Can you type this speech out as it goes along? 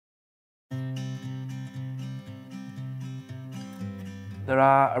There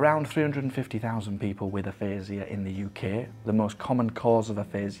are around 350,000 people with aphasia in the UK. The most common cause of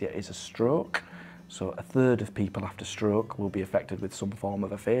aphasia is a stroke. So a third of people after stroke will be affected with some form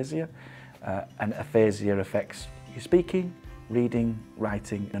of aphasia. And aphasia affects your speaking, reading,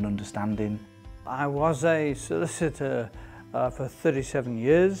 writing and understanding. I was a solicitor for 37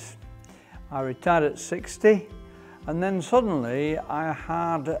 years. I retired at 60 and then suddenly I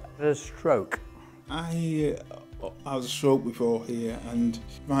had a stroke. I had a stroke before here and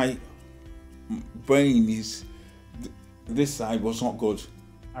my brain is, this side was not good.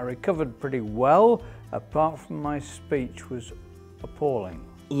 I recovered pretty well, apart from my speech was appalling.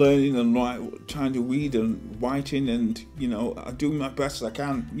 Learning and trying to read and writing and, you know, I do my best I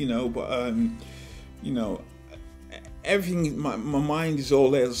can, you know, but, you know, everything, my mind is all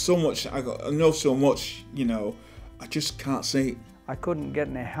there. There's so much, I know so much, you know, I just can't say it. I couldn't get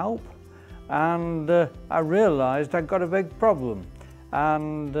any help and I realised I got a big problem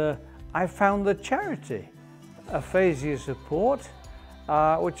and I found the charity, Aphasia Support,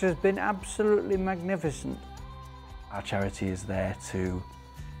 which has been absolutely magnificent. Our charity is there to,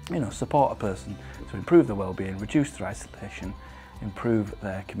 you know, support a person to improve their well-being, reduce their isolation, improve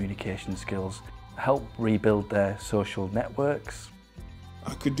their communication skills, help rebuild their social networks.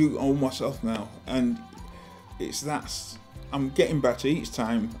 I could do it all myself now, and I'm getting better each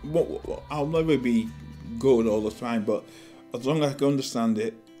time. I'll never be good all the time, but as long as I can understand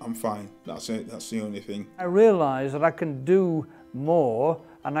it, I'm fine. That's it, that's the only thing. I realised that I can do more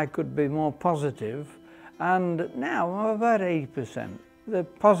and I could be more positive, and now I'm about 80%. The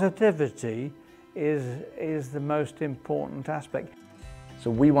positivity is the most important aspect.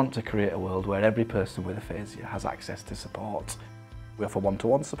 So we want to create a world where every person with aphasia has access to support. We offer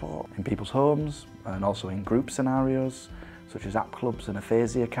one-to-one support in people's homes and also in group scenarios, such as app clubs and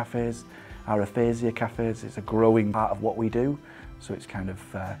aphasia cafes. Our aphasia cafes is a growing part of what we do, so it's kind of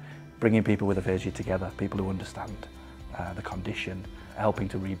bringing people with aphasia together, people who understand the condition, helping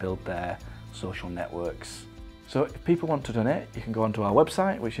to rebuild their social networks. So if people want to donate, you can go onto our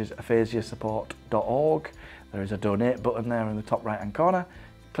website, which is aphasiasupport.org. There is a donate button there in the top right hand corner.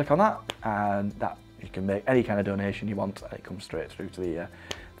 Click on that and you can make any kind of donation you want and it comes straight through to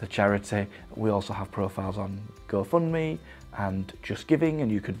the charity. We also have profiles on GoFundMe and Just Giving,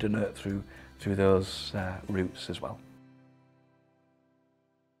 and you can donate through those routes as well.